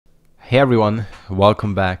Hey everyone,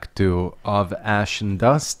 welcome back to Of Ash and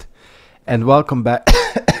Dust, and welcome back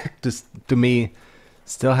to me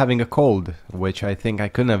still having a cold, which I think I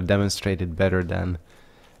couldn't have demonstrated better than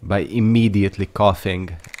by immediately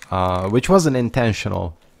coughing, which wasn't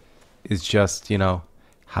intentional. It's just, you know,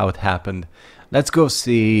 how it happened. Let's go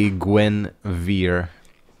see Gwen Veer.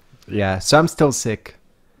 Yeah, so I'm still sick.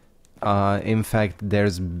 In fact,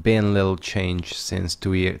 there's been little change since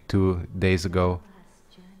 2 days ago.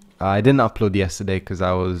 I didn't upload yesterday because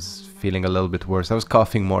I was feeling a little bit worse. I was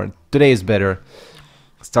coughing more. Today is better.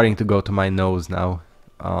 Starting to go to my nose now,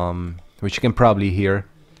 which you can probably hear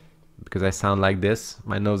because I sound like this.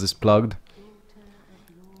 My nose is plugged.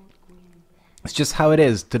 It's just how it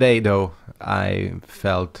is. Today, though, I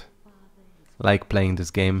felt like playing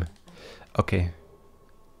this game. Okay.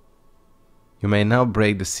 You may now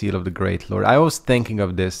break the seal of the Great Lord. I was thinking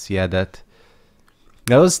of this, yeah, that...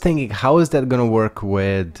 I was thinking, how is that gonna work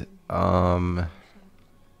with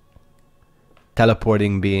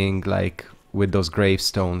teleporting being like with those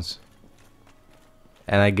gravestones?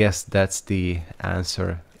 And I guess that's the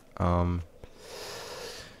answer. I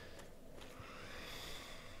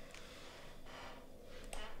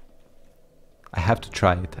have to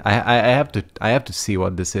try it. I have to see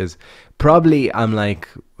what this is. Probably I'm like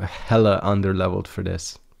hella underleveled for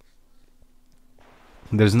this.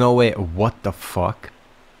 There's no way. What the fuck?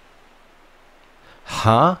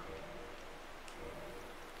 Huh?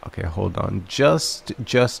 Okay, hold on. Just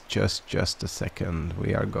a second.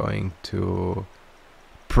 We are going to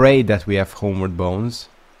pray that we have homeward bones.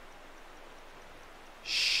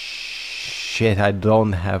 Shit, I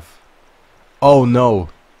don't have... Oh no!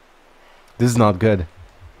 This is not good.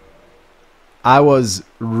 I was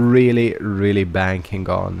really banking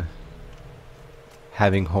on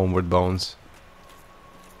having homeward bones.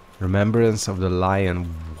 Remembrance of the Lion.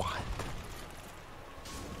 What?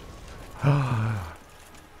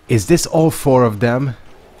 Is this all 4 of them?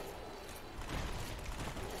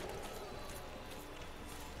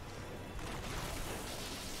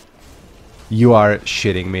 You are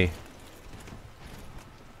shitting me.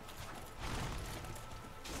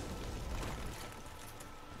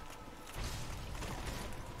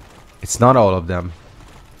 It's not all of them.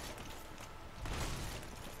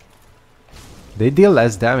 They deal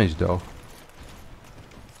less damage though.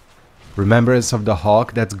 Remembrance of the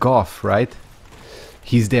Hawk, that's Goff, right?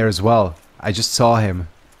 He's there as well. I just saw him.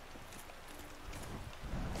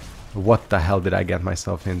 What the hell did I get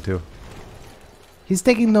myself into? He's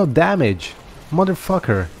taking no damage.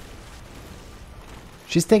 Motherfucker.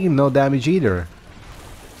 She's taking no damage either.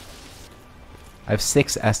 I have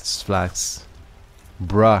 6 Estus flasks.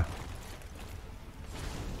 Bruh.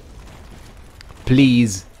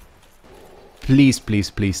 Please.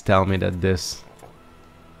 Please tell me that this...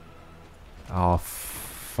 Oh,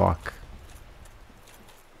 fuck.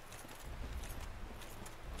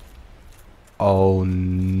 Oh,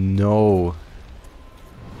 no.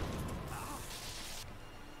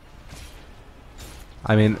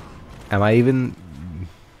 I mean, am I even...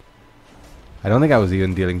 I don't think I was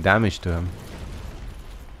even dealing damage to him.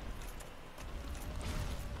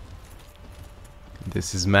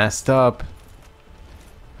 This is messed up.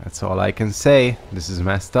 That's all I can say. This is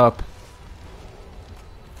messed up.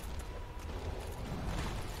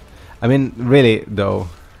 I mean, really, though,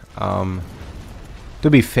 to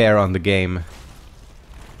be fair on the game,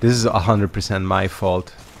 this is 100% my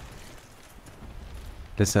fault.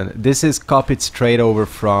 Listen, this is copied straight over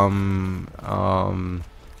from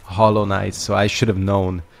Hollow Knight, so I should have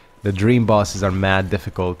known. The dream bosses are mad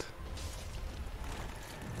difficult.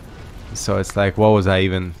 So it's like, what was I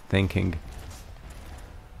even thinking?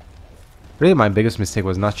 Really, my biggest mistake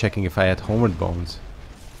was not checking if I had homeward bones.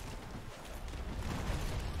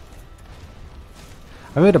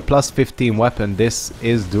 I made a plus 15 weapon. This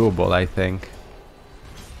is doable, I think.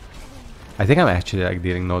 I think I'm actually like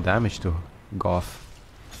dealing no damage to Goff.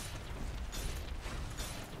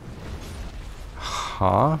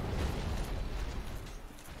 Huh?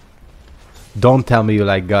 Don't tell me you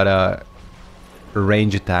like gotta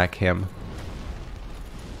range attack him.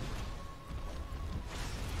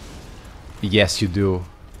 Yes, you do.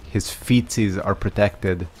 His feetsies are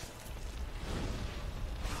protected.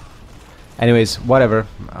 Anyways, whatever.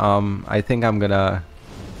 I think I'm gonna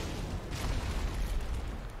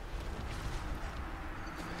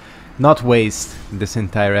not waste this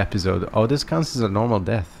entire episode. Oh, this counts as a normal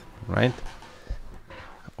death, right?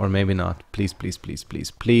 Or maybe not. Please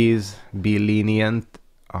be lenient.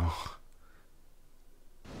 Oh.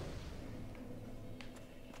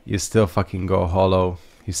 You still fucking go hollow.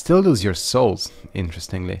 You still lose your souls,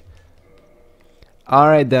 interestingly.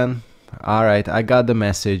 Alright then. Alright, I got the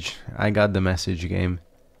message. I got the message, game.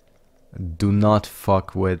 Do not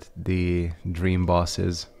fuck with the dream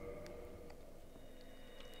bosses.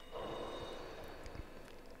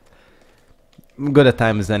 Good a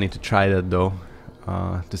time as any to try that though,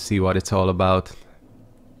 to see what it's all about.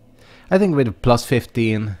 I think with plus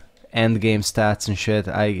 15 end game stats and shit,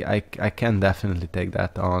 I can definitely take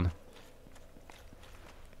that on.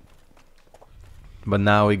 But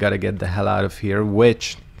now we gotta get the hell out of here,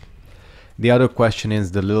 which... The other question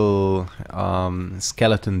is, the little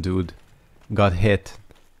skeleton dude got hit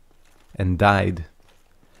and died.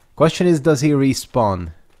 Question is, does he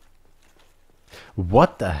respawn?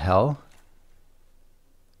 What the hell?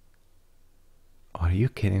 Are you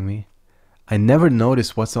kidding me? I never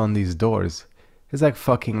noticed what's on these doors. It's like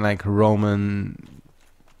fucking like Roman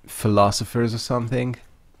philosophers or something.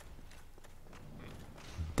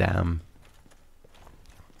 Damn.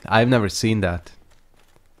 I've never seen that.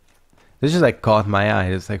 This just like caught my eye.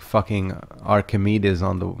 It's like fucking Archimedes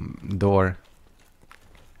on the door.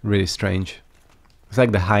 Really strange. It's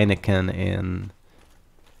like the Heineken in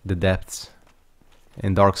the depths.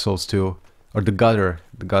 In Dark Souls 2. Or the gutter,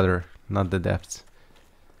 not the depths.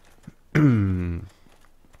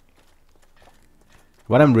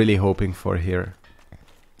 What I'm really hoping for here,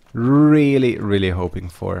 really hoping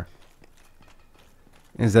for,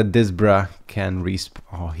 is that this bruh can respawn.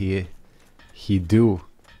 Oh, he do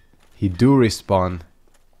respawn.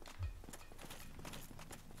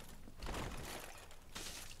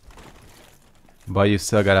 But you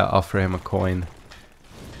still gotta offer him a coin.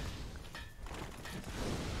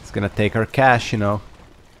 It's gonna take our cash, you know.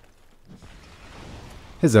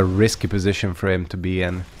 This is a risky position for him to be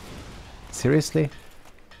in. Seriously?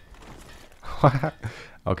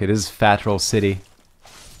 Okay, this is Fat Roll City.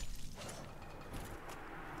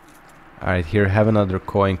 Alright, here, have another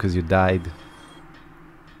coin because you died.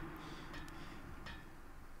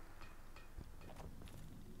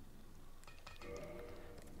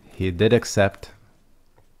 He did accept.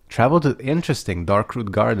 Travel to interesting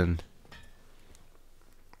Darkroot Garden.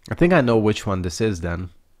 I think I know which one this is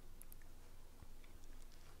then.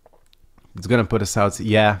 It's gonna put us out.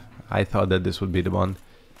 Yeah, I thought that this would be the one.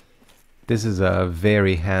 This is a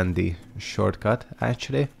very handy shortcut,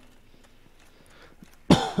 actually.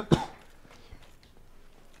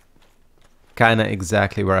 Kinda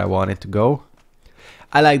exactly where I wanted to go.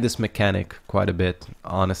 I like this mechanic quite a bit,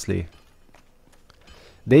 honestly.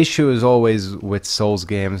 The issue is always with Souls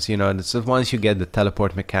games, you know, it's once you get the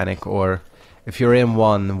teleport mechanic, or if you're in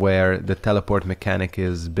one where the teleport mechanic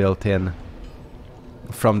is built in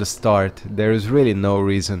from the start, there is really no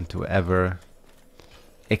reason to ever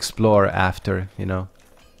explore after, you know.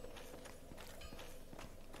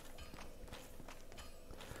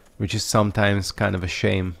 Which is sometimes kind of a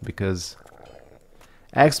shame, because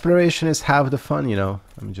exploration is half the fun, you know.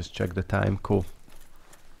 Let me just check the time. Cool.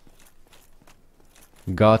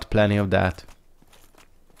 Got plenty of that.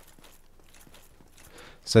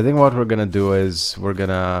 So I think what we're gonna do is we're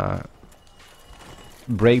gonna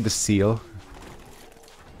break the seal.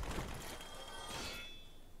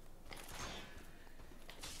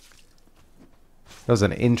 That was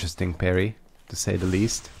an interesting parry, to say the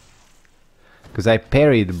least. Because I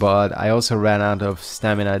parried, but I also ran out of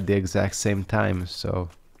stamina at the exact same time, so...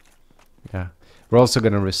 yeah. We're also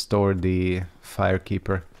gonna restore the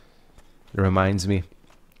Firekeeper. It reminds me.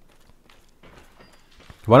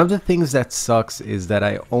 One of the things that sucks is that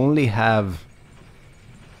I only have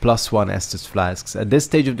 +1 Estus flasks. At this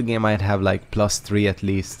stage of the game I'd have like +3 at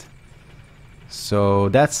least. So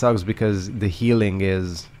that sucks because the healing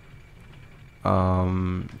is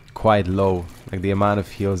quite low. Like the amount of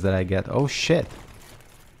heals that I get. Oh shit.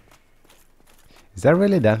 Is there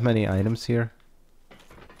really that many items here?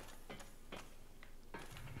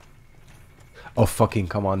 Oh fucking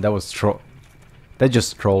come on, that was that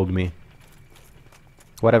just trolled me.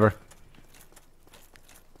 Whatever.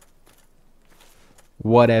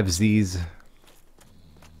 Whatevsies.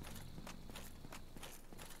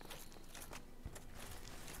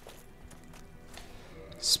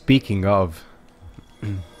 Speaking of,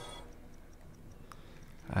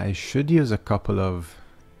 I should use a couple of,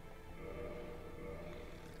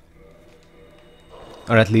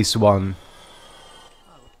 or at least one.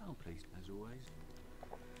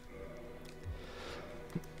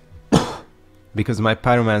 Because my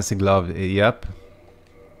pyromancy glove, yep,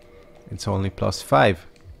 it's only +5.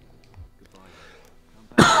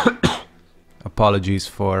 Apologies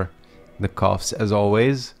for the coughs as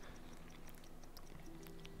always.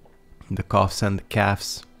 The coughs and the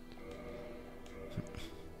calves.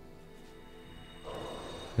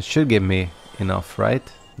 It should give me enough, right?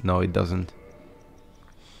 No, it doesn't.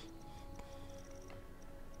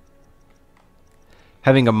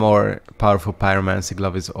 Having a more powerful pyromancy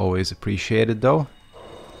glove is always appreciated though.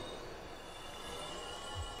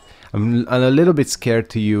 I'm a little bit scared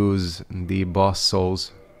to use the boss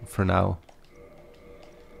souls for now.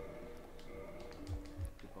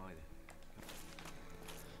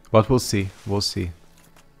 But we'll see, we'll see.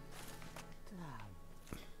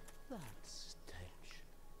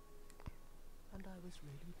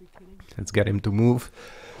 Let's get him to move.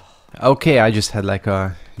 Okay, I just had like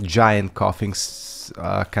a giant coughing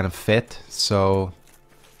kind of fit, so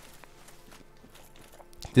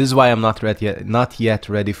this is why I'm not yet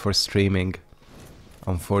ready for streaming,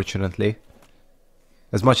 unfortunately.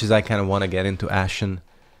 As much as I kind of want to get into Ashen.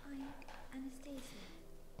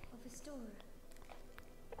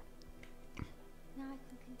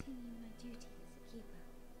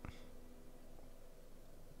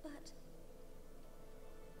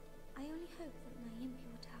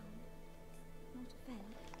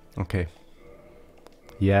 Okay.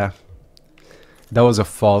 Yeah. That was a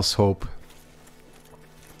false hope.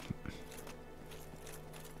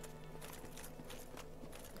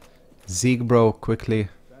 Zeke, bro, quickly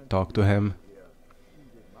talk to him.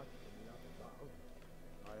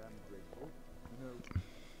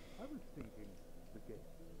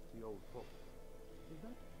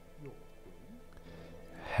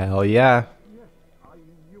 Hell yeah.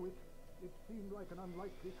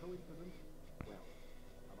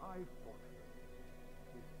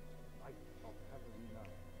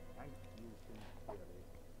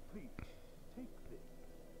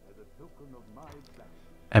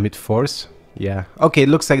 Emit Force? Yeah. Okay, it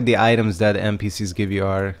looks like the items that NPCs give you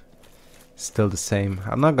are still the same.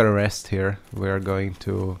 I'm not gonna rest here. We're going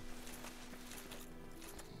to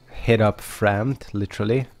hit up Framt,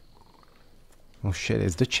 literally. Oh shit,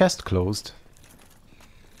 is the chest closed?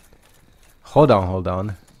 Hold on, hold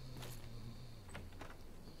on.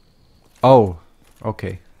 Oh,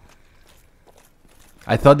 okay.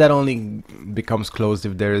 I thought that only becomes closed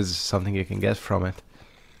if there is something you can get from it.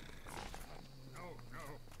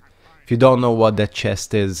 If you don't know what that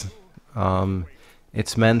chest is,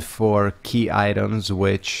 it's meant for key items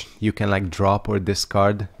which you can like drop or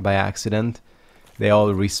discard by accident. They all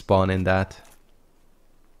respawn in that.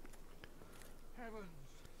 Heavens,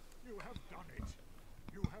 you have done it.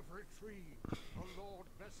 You have retrieved the Lord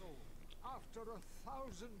Vessel after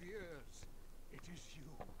 1,000 years. It is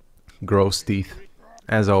you. Gross teeth,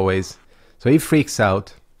 as always. So he freaks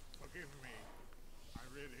out. Forgive me. I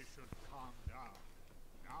really should calm down.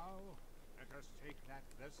 Now, let us take that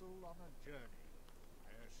vessel on a journey.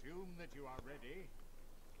 I assume that you are ready.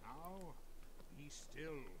 Now, be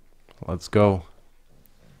still. Let's go.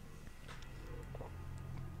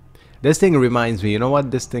 This thing reminds me, you know what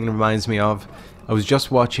this thing reminds me of? I was just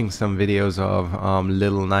watching some videos of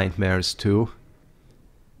Little Nightmares 2.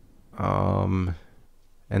 And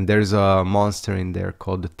there's a monster in there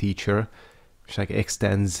called the Teacher, which like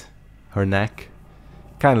extends her neck.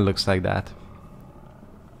 Kind of looks like that.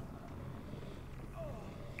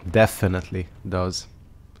 Definitely does.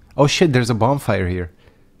 Oh shit, there's a bonfire here.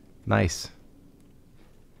 Nice.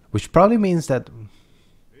 Which probably means that...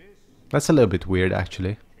 That's a little bit weird,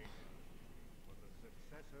 actually.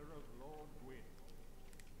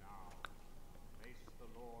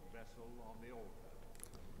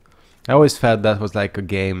 I always felt that was like a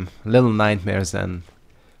game. Little Nightmares and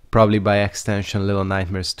probably by extension Little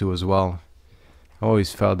Nightmares 2 as well. I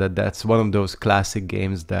always felt that that's one of those classic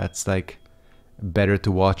games that's like better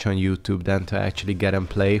to watch on YouTube than to actually get and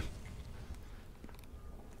play.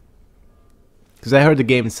 Because I heard the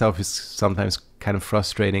game itself is sometimes kind of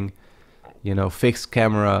frustrating. You know, fixed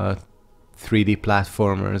camera 3D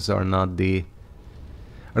platformers are not the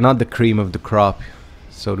cream of the crop,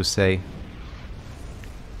 so to say.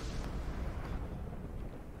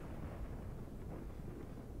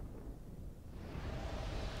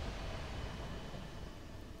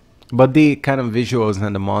 But the kind of visuals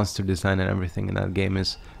and the monster design and everything in that game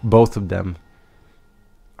is, both of them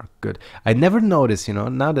are good. I never noticed, you know,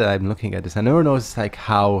 now that I'm looking at this, I never noticed like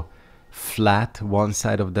how flat one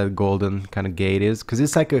side of that golden kind of gate is. Because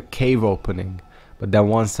it's like a cave opening, but then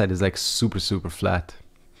one side is like super flat.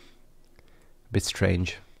 A bit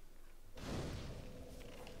strange.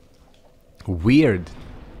 Weird.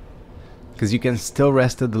 Because you can still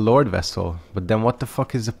rest at the Lord Vessel, but then what the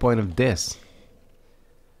fuck is the point of this?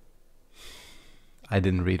 I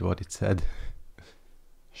didn't read what it said.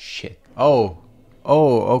 Shit. Oh.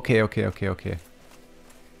 Oh, okay. Well,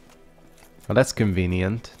 that's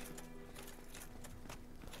convenient.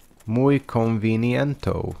 Muy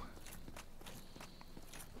conveniento.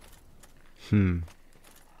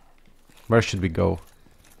 Where should we go?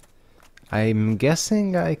 I'm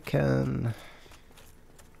guessing I can...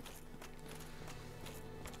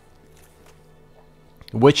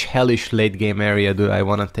 Which hellish late game area do I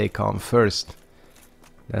want to take on first?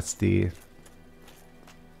 That's the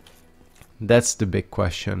big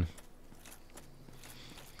question.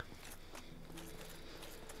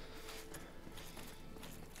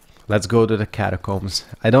 Let's go to the catacombs.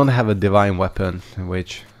 I don't have a divine weapon,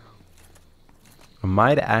 which I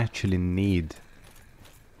might actually need.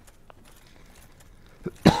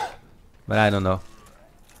 But I don't know.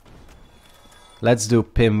 Let's do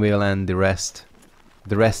Pinwheel and the rest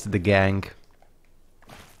of the gang.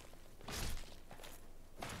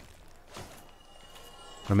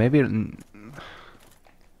 Or maybe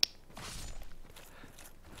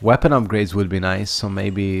weapon upgrades would be nice, so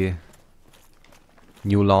maybe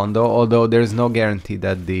New Londo, although there's no guarantee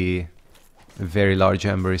that the very large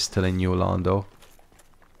ember is still in New Londo.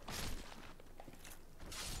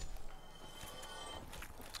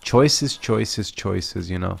 Choices, choices, choices,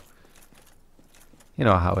 you know. You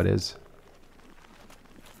know how it is.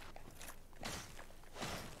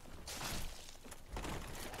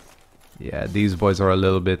 Yeah, these boys are a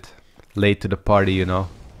little bit late to the party, you know.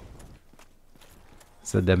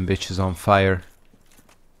 Set them bitches on fire.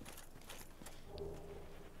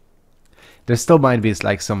 There still might be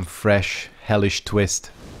like some fresh, hellish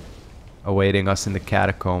twist awaiting us in the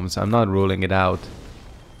catacombs. I'm not ruling it out.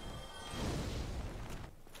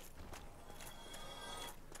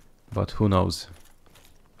 But who knows?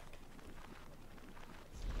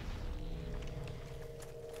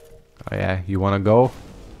 Oh yeah, you wanna go?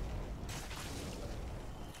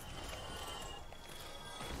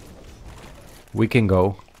 We can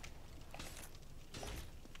go.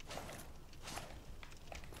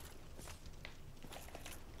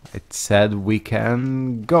 It said we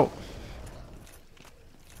can go.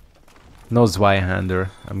 No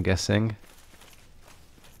Zweihander, I'm guessing.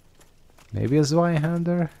 Maybe a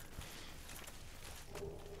Zweihander?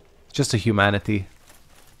 Just a humanity.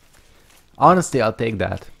 Honestly, I'll take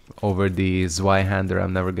that over the Zweihander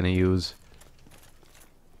I'm never gonna use.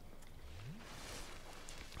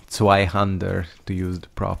 Zweihander, to use the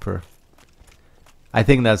proper. I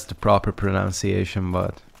think that's the proper pronunciation,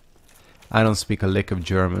 but I don't speak a lick of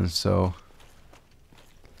German, so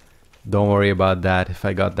don't worry about that if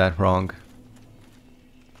I got that wrong.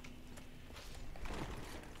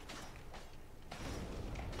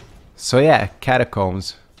 So yeah,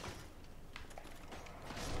 catacombs.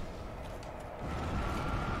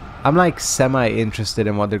 I'm like semi-interested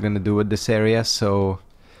in what they're gonna do with this area, so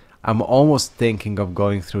I'm almost thinking of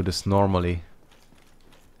going through this normally.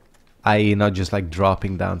 I.e. not just like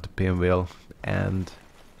dropping down to Pinwheel and...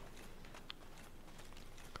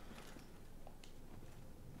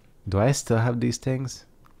 Do I still have these things?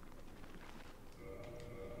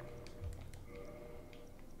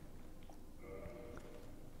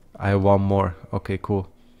 I have one more. Okay, cool.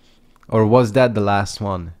 Or was that the last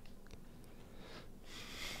one?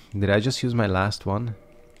 Did I just use my last one?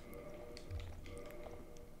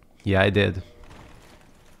 Yeah, I did.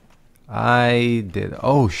 I did.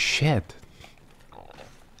 Oh, shit.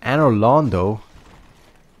 Anor Londo?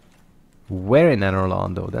 Where in Anor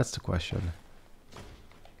Londo? That's the question.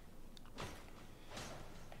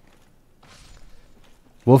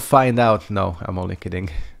 We'll find out. No, I'm only kidding.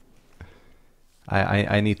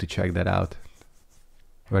 I need to check that out.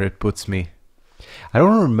 Where it puts me. I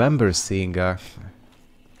don't remember seeing a...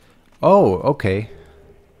 Oh, okay.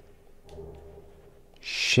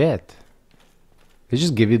 Shit. They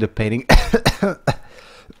just give you the painting... the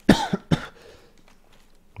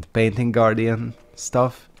painting guardian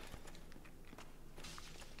stuff.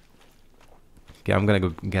 Okay, I'm gonna go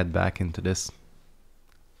get back into this.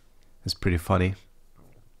 It's pretty funny.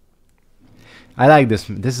 I like this.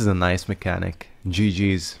 This is a nice mechanic.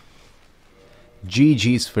 GG's.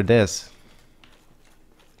 GG's for this.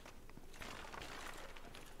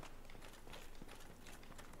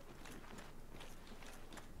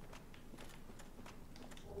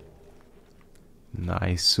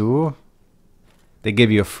 Nice-oo. They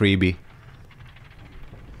give you a freebie.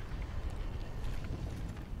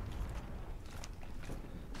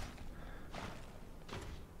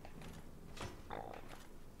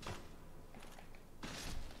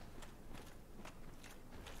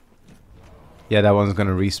 Yeah, that one's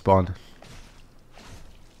gonna respawn.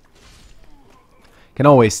 Can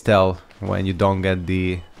always tell when you don't get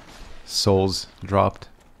the souls dropped.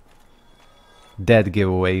 Dead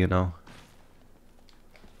giveaway, you know.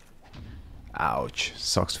 Ouch.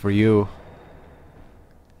 Sucks for you.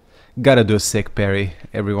 Gotta do a sick parry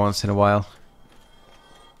every once in a while.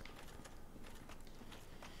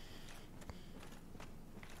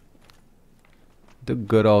 The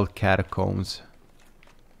good old catacombs.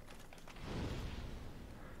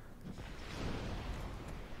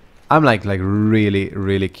 I'm like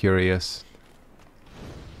really curious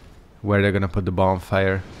where they're gonna put the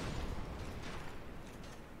bonfire.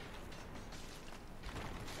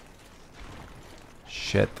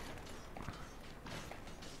 Shit.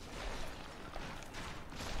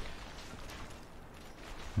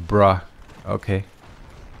 Bruh. Okay.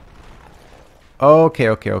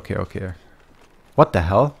 Okay. What the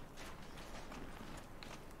hell?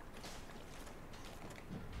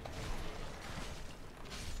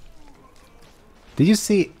 Did you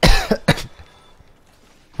see?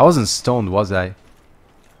 I wasn't stoned, was I?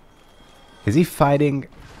 Is he fighting?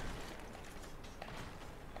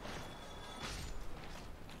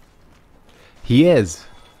 He is.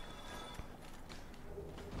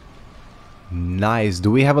 Nice.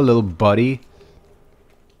 Do we have a little buddy?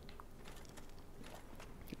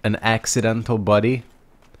 An accidental buddy?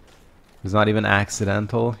 He's not even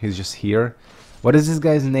accidental. He's just here. What is this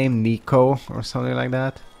guy's name? Nico or something like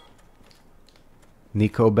that?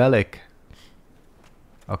 Nico Bellic.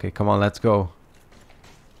 Okay, come on, let's go.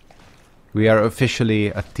 We are officially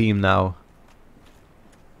a team now.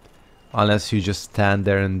 Unless you just stand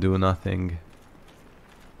there and do nothing.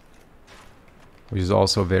 Which is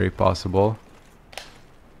also very possible.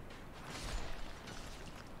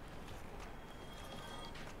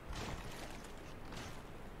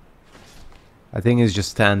 I think he's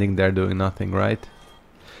just standing there doing nothing, right?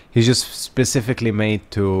 He's just specifically made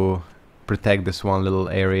to protect this one little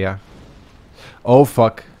area. Oh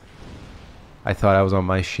fuck. I thought I was on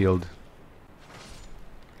my shield.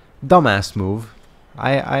 Dumbass move.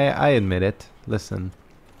 I admit it. Listen.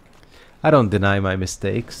 I don't deny my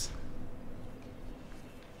mistakes.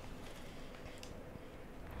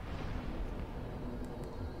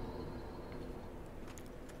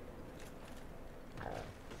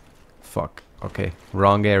 Fuck. Okay.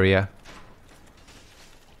 Wrong area.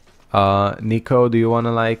 Nico, do you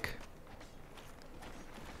wanna like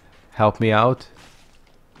help me out?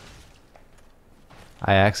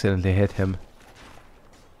 I accidentally hit him.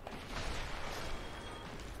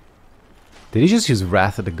 Did he just use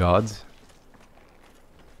Wrath of the Gods?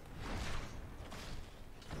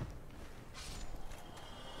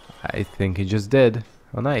 I think he just did.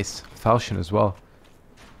 Oh nice. Falchion as well.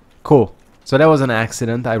 Cool. So that was an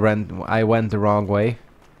accident. I went the wrong way.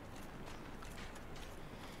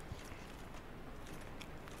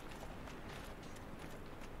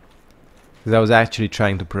 Because I was actually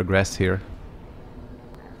trying to progress here.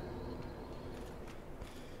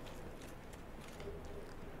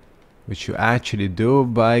 Which you actually do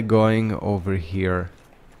by going over here,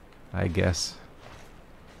 I guess.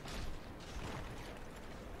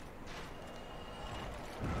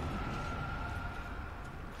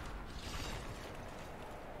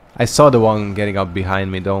 I saw the one getting up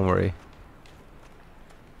behind me, don't worry.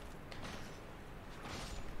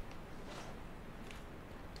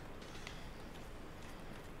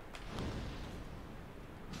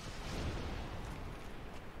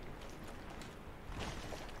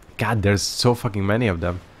 God, there's so fucking many of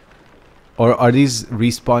them. Or are these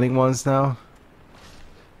respawning ones now?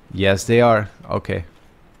 Yes, they are. Okay.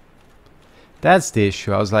 That's the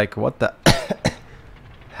issue. I was like, what the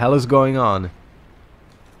hell is going on?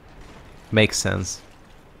 Makes sense.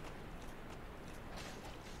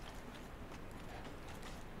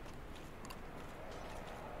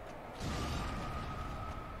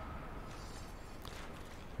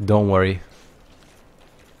 Don't worry.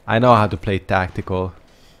 I know how to play tactical.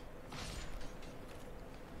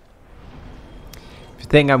 If you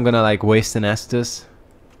think I'm gonna like waste an Estus,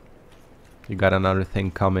 you got another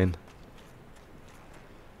thing coming.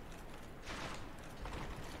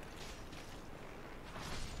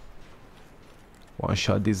 One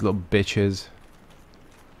shot these little bitches.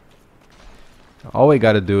 All we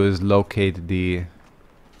gotta do is locate the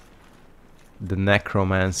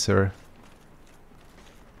necromancer,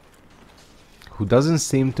 who doesn't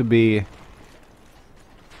seem to be...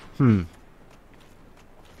 We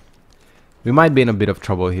might be in a bit of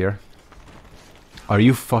trouble here. Are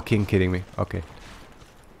you fucking kidding me? Okay.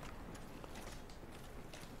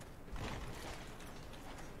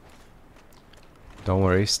 Don't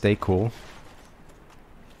worry, stay cool.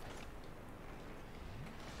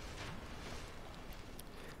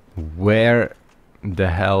 Where the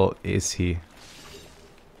hell is he?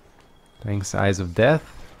 Thanks, Eyes of Death.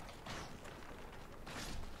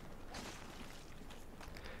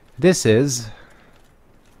 This is,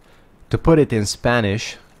 to put it in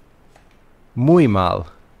Spanish, muy mal.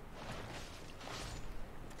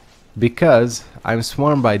 Because I'm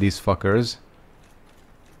swarmed by these fuckers.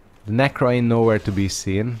 The Necro ain't nowhere to be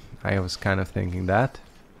seen. I was kind of thinking that.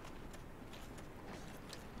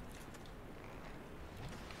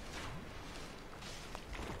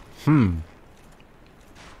 Hmm.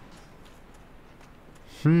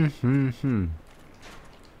 Hmm.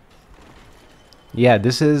 Yeah,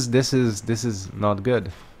 this is not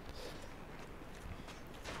good.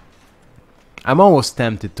 I'm almost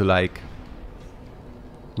tempted to like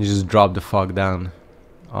just drop the fuck down.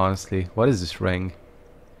 Honestly, what is this ring?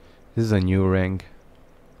 This is a new ring.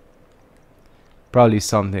 Probably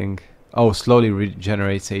something. Oh, slowly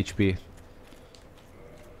regenerates HP.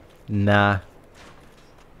 Nah.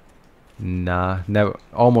 Nah, never.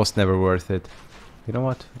 Almost never worth it. You know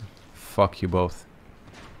what? Fuck you both.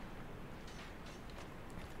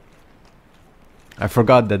 I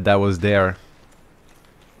forgot that that was there.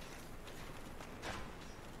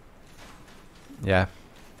 Yeah.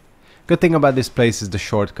 Good thing about this place is the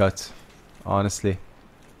shortcuts. Honestly.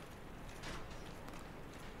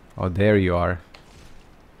 Oh, there you are.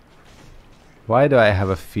 Why do I have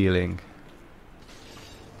a feeling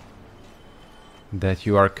that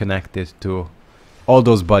you are connected to all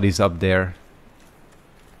those buddies up there?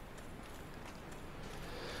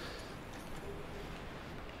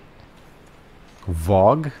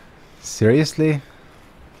 Vogue? Seriously?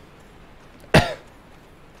 I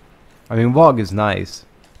mean, Vogue is nice.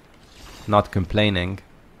 Not complaining.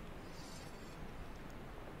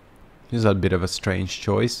 This is a bit of a strange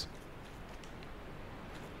choice.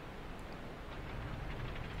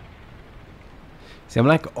 See, I'm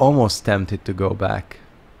like almost tempted to go back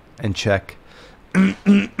and check. But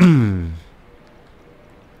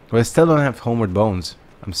I still don't have Homeward Bones.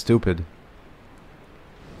 I'm stupid.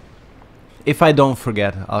 If I don't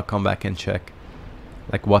forget, I'll come back and check.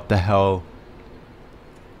 Like what the hell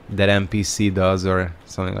that NPC does or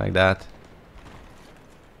something like that.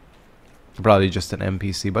 Probably just an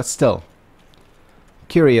NPC, but still.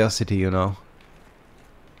 Curiosity, you know.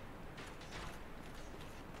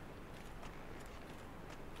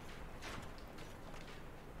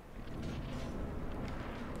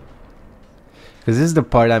 Because this is the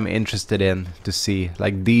part I'm interested in to see.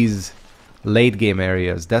 Like these late game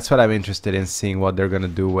areas. That's what I'm interested in seeing what they're gonna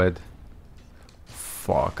do with.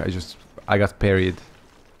 Fuck, I got parried.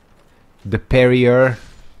 The parrier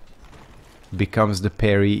becomes the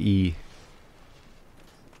parry E.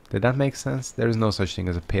 Did that make sense? There is no such thing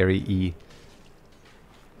as a parry E.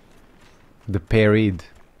 The parried.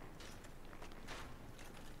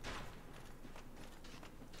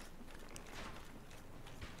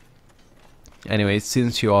 Anyway,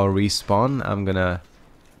 since you all respawn, I'm gonna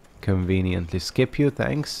conveniently skip you,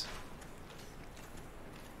 thanks.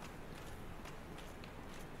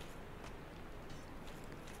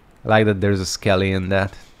 I like that there's a skelly in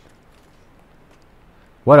that.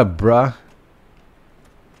 What a bruh.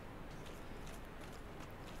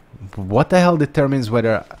 What the hell determines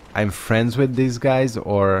whether I'm friends with these guys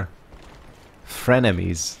or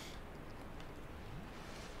frenemies?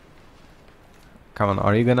 Come on,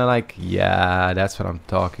 are you gonna like... Yeah, that's what I'm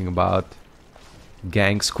talking about.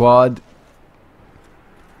 Gang squad.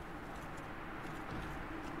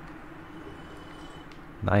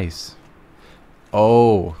 Nice.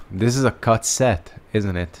 Oh, this is a cut set,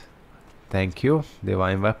 isn't it? Thank you,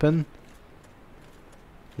 Divine Weapon.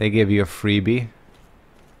 They give you a freebie.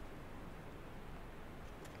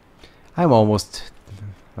 I'm almost...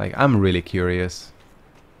 like, I'm really curious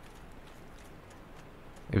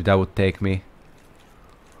if that would take me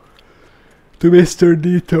to Mr.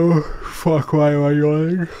 Dito. Fuck, why am I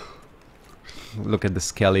yawning? Look at the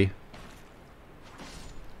skelly.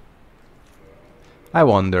 I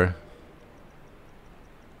wonder.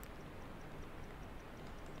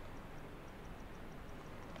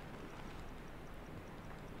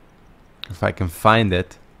 If I can find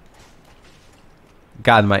it.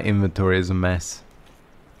 God, my inventory is a mess.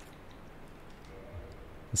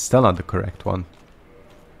 It's still not the correct one.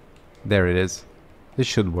 There it is. This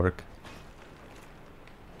should work.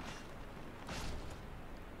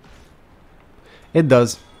 It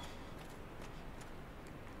does.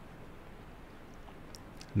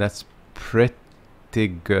 That's pretty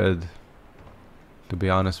good, to be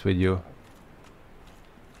honest with you.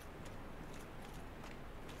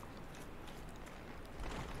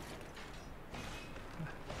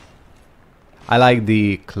 I like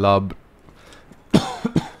the club,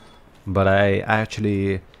 but I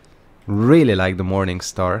actually really like the Morning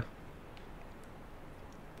Star.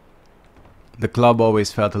 The club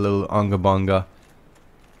always felt a little unga bunga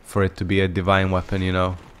for it to be a divine weapon, you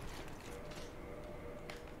know.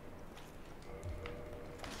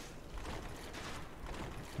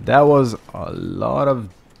 That was a lot of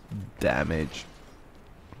damage.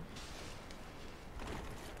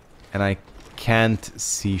 And I can't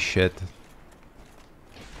see shit.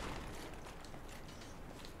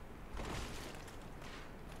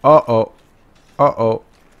 Uh-oh. Uh-oh.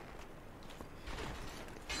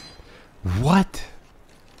 What?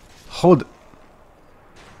 Hold.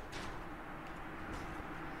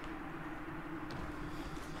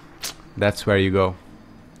 That's where you go.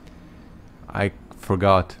 I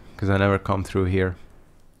forgot, because I never come through here.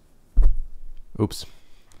 Oops.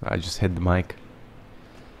 I just hit the mic.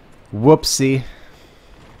 Whoopsie.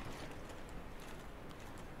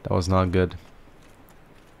 That was not good.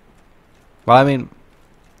 Well, I mean,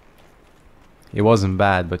 it wasn't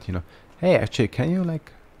bad, but you know. Hey, actually, can you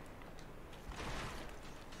like...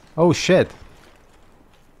 Oh shit.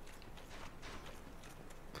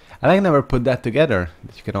 I like never put that together.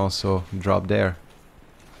 That you can also drop there.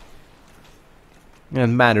 And it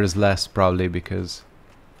matters less probably because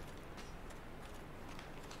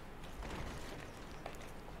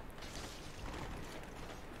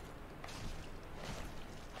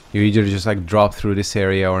you either just like drop through this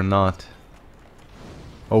area or not.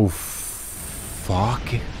 Oh fuck.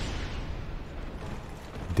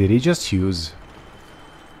 Did he just use...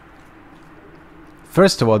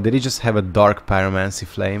 First of all, did he just have a dark pyromancy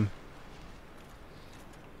flame?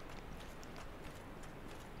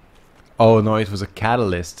 Oh no, it was a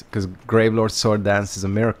catalyst, because Gravelord Sword Dance is a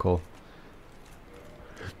miracle.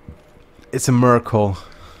 It's a miracle.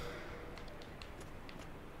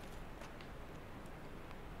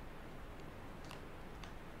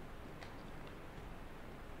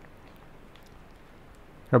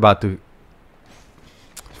 We're about to...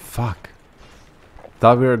 Fuck.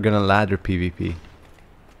 Thought we were gonna ladder PvP.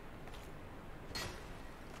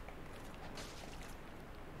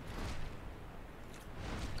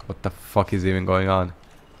 What the fuck is even going on?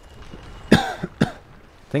 I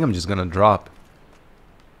think I'm just gonna drop.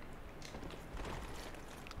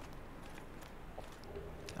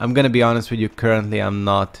 I'm gonna be honest with you, currently I'm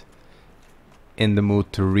not in the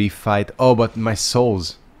mood to refight. Oh, but my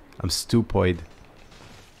souls. I'm stupoid.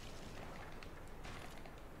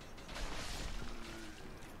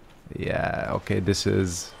 Yeah, okay, this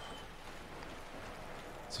is...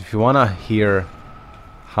 So if you wanna hear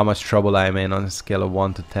how much trouble I'm in on a scale of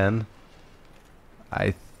 1 to 10,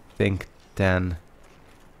 I think 10.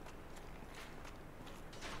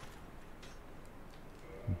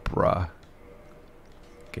 Bruh.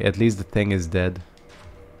 Okay, at least the thing is dead.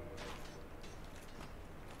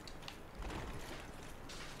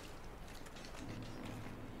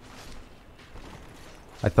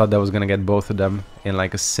 I thought that was gonna get both of them in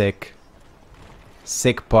like a sick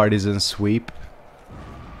partisan sweep.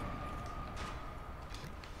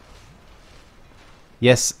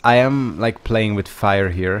 Yes, I am like playing with fire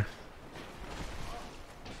here.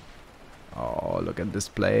 Oh, look at this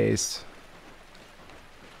place.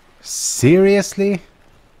 Seriously?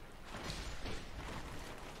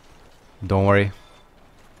 Don't worry.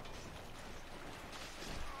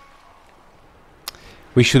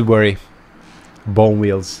 We should worry. Bone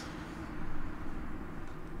wheels.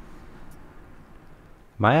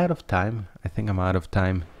 Am I out of time? I think I'm out of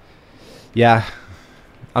time. Yeah.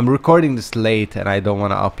 I'm recording this late and I don't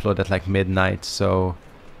want to upload at like midnight, so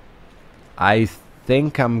I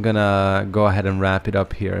think I'm gonna go ahead and wrap it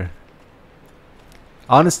up here.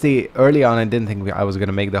 Honestly, early on I didn't think I was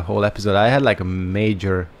gonna make the whole episode. I had like a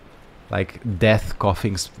major like death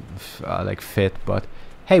coughing like fit, but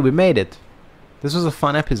hey, we made it. This was a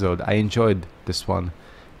fun episode. I enjoyed this one.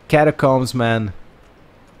 Catacombs, man.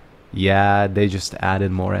 Yeah, they just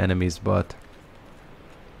added more enemies, but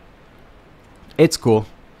it's cool.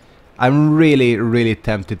 I'm really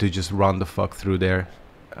tempted to just run the fuck through there.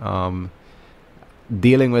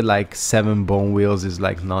 Dealing with like 7 bone wheels is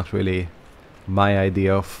like not really my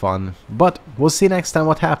idea of fun, but we'll see next time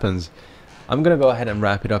what happens. I'm gonna go ahead and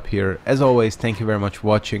wrap it up here. As always, thank you very much for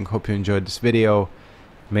watching. Hope you enjoyed this video.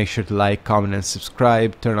 Make sure to like, comment and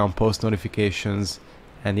subscribe, turn on post notifications,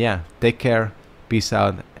 and yeah, take care, peace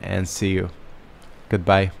out, and see you.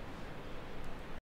 Goodbye.